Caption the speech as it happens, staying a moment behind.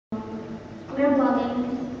we're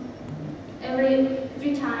blogging every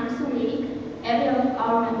 3 times a week. Every of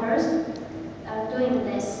our members are doing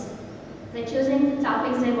this. They're choosing the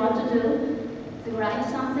topics they want to do. They write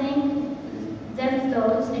something, their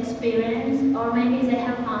thoughts, experience, or maybe they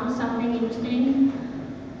have found something interesting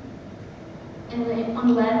on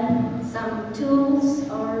the web, some tools,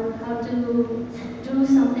 or how to do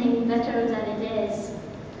something better than it is.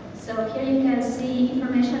 So here you can see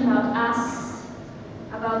information about us,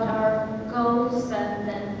 about our goals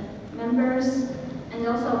and members, and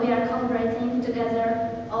also we are collaborating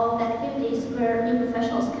together all the activities where new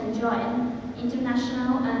professionals can join,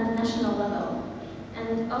 international and national level.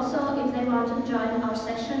 And also if they want to join our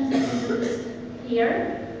sections, they can do this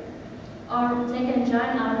here, or they can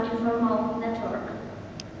join our informal network.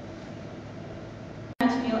 I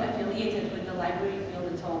don't feel affiliated with the library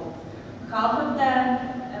field at all. Half of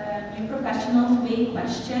the new professionals we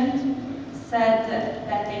questioned said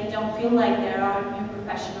that they don't feel like there are new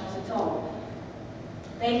professionals at all.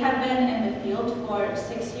 They have been in the field for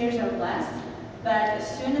 6 years or less, but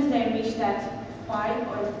as soon as they reach that 5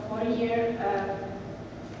 or 4 year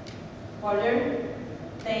border,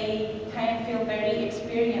 they kind of feel very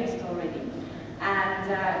experienced already.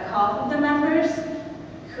 And half of the members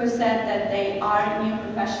who said that they are new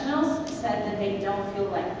professionals said that they don't feel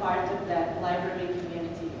like part of the library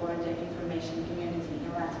community or the information community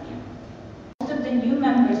in Latvia. Most of the new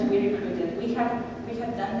members we recruited, we have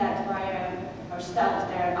done that via ourselves.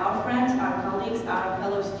 They're our friends, our colleagues, our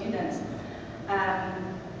fellow students.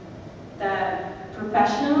 The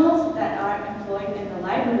professionals that are employed in the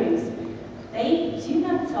libraries, they do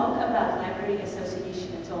not talk about library association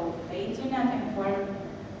at all. They do not inform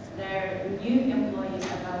their new employees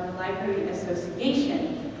about the library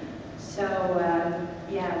association. So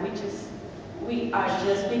yeah, we are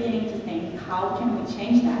just beginning to think, how can we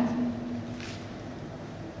change that?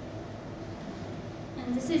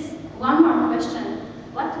 And this is one more question.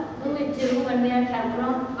 What will we do when we have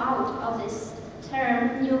grown out of this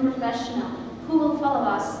term, new professional? Who will follow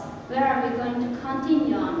us? Where are we going to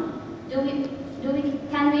continue on?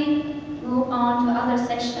 Can we move on to other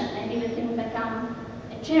sections? Maybe we can become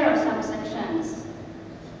a chair of some sections.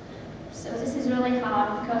 So this is really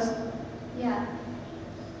hard because, yeah,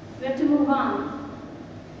 we have to move on.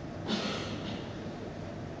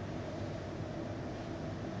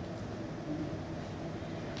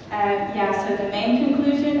 Yeah, so the main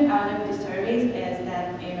conclusion out of the surveys is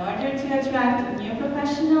that in order to attract new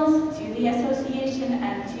professionals to the association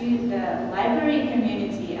and to the library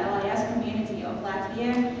community, LIS community of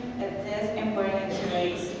Latvia, it is important to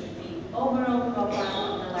raise the overall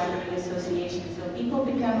profile of the library association so people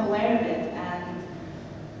become aware of it and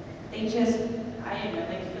they just, I don't know,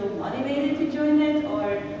 like feel motivated to join it, or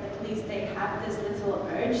at least they have this little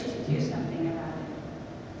urge to do something about it.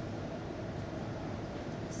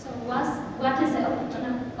 So what is the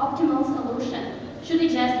optimal solution? Should we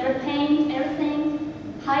just repaint everything,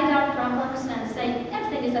 hide our problems and say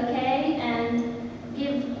everything is okay and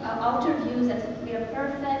give outer views that we are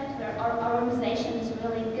perfect, our organization is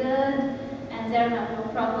really good and there are no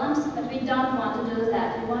problems, but we don't want to do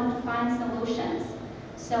that. We want to find solutions.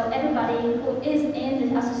 So everybody who is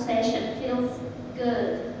in the association feels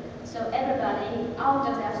good. So everybody out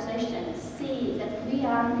of the association sees that we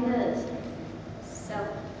are good.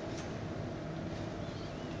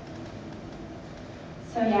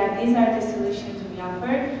 So yeah, these are the solutions we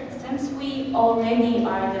offer. Since we already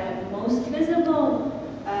are the most visible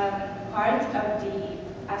part of the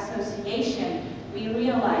association, we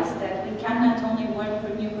realized that we can not only work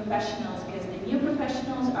for new professionals, because the new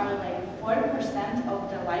professionals are like 4%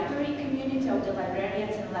 of the library community, of the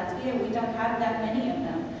librarians in Latvia. We don't have that many of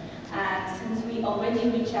them. And since we already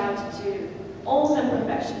reach out to all the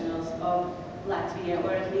professionals of Latvia,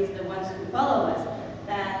 or at least the ones who follow us,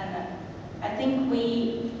 then I think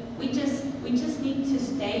we just need to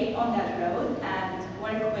stay on that road and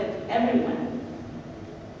work with everyone.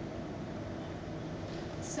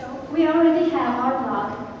 So we already have our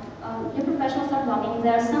blog. New professionals are blogging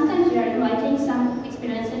there. Sometimes we are inviting some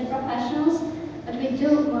experienced professionals, but we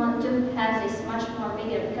do want to have this much more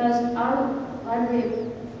bigger because our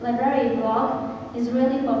library blog is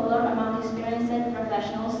really popular among experienced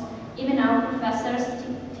professionals. Even our professors,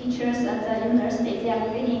 teachers at the university, they are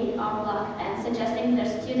reading our blog and suggesting their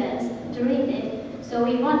students to read it. So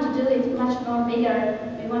we want to do it much more bigger.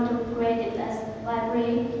 We want to create it as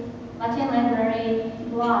Latvian library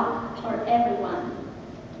blog for everyone.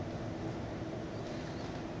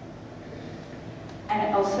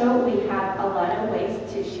 And also we have a lot of ways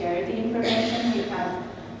to share the information. We have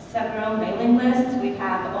several mailing lists, we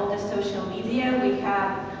have all the social media, we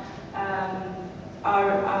have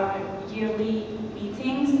our yearly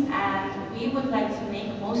meetings, and we would like to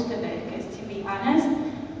make most of it, because to be honest,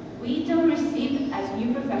 we don't receive as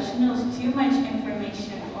new professionals too much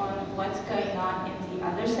information on what's going on in the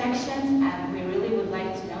other sections, and we really would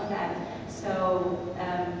like to know that. So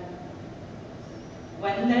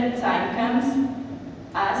when the time comes,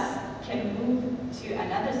 us can move to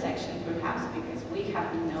another section perhaps, because we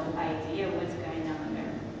have no idea what's going on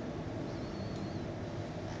there.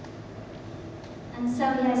 And so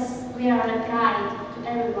yes, we are a guide to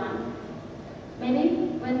everyone.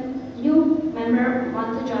 Maybe when new member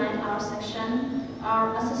want to join our section,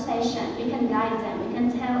 our association, we can guide them, we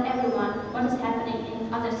can tell everyone what is happening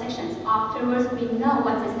in other sections. Afterwards, we know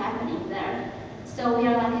what is happening there. So we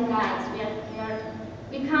are like a guide.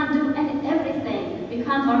 We can't do everything. We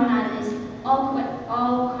can't organize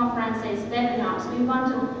all conferences, webinars. We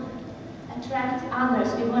want to attract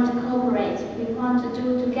others. We want to cooperate. We want to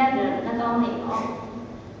do together, not only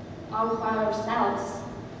all by ourselves.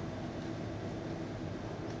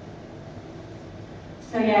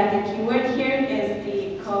 So yeah, the keyword here is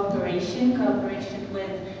the cooperation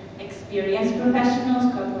with experienced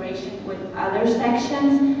professionals, cooperation with other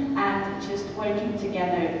sections, and just working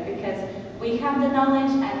together, because we have the knowledge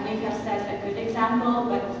and we have set a good example,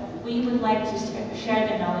 but we would like to share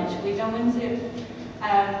the knowledge. We don't want to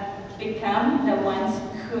become the ones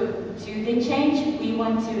who do the change. We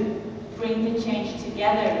want to bring the change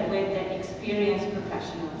together with the experienced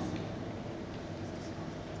professionals.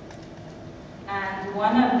 And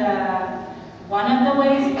one of the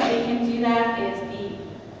ways that we can do that is the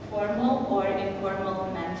formal or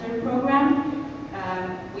informal mentor program.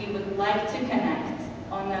 We would like to connect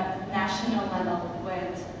on a national level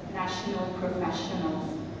with national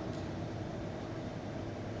professionals.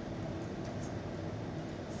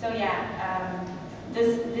 So yeah,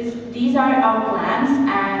 these are our plans,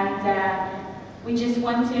 and we just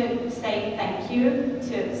want to say thank you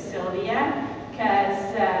to SILVIJA,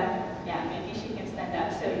 because yeah, maybe she can stand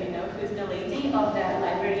up so you know who's the lady of the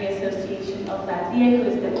Library Association of Latvia,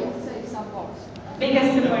 who's the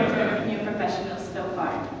biggest supporter of new professionals so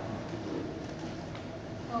far.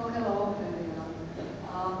 Oh, hello, everyone.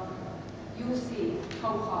 You see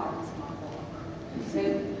how hard is my work.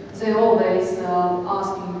 They always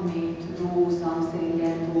asking me to do something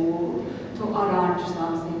and to arrange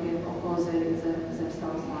something, and of course they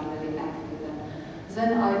themselves are very active. And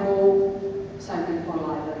then I go cycling for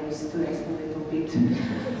libraries to rest a little bit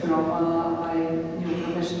from my new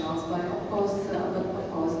professionals. But of course,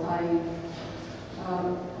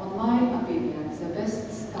 on my opinion, the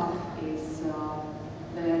best stuff is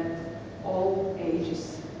where all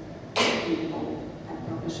ages people and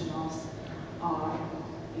professionals are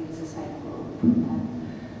in the same group. And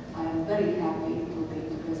I am very happy to be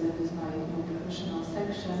together with my new professional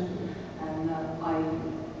section, and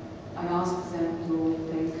I ask them to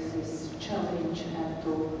take this challenge and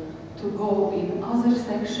to go in other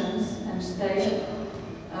sections and stay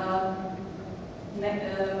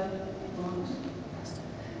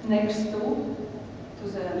next to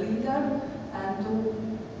the leader, and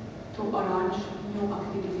to arrange new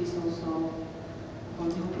activities also for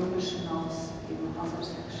new professionals in other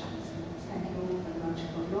sections. Thank you very much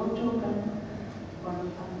for your job and for your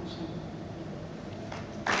attention.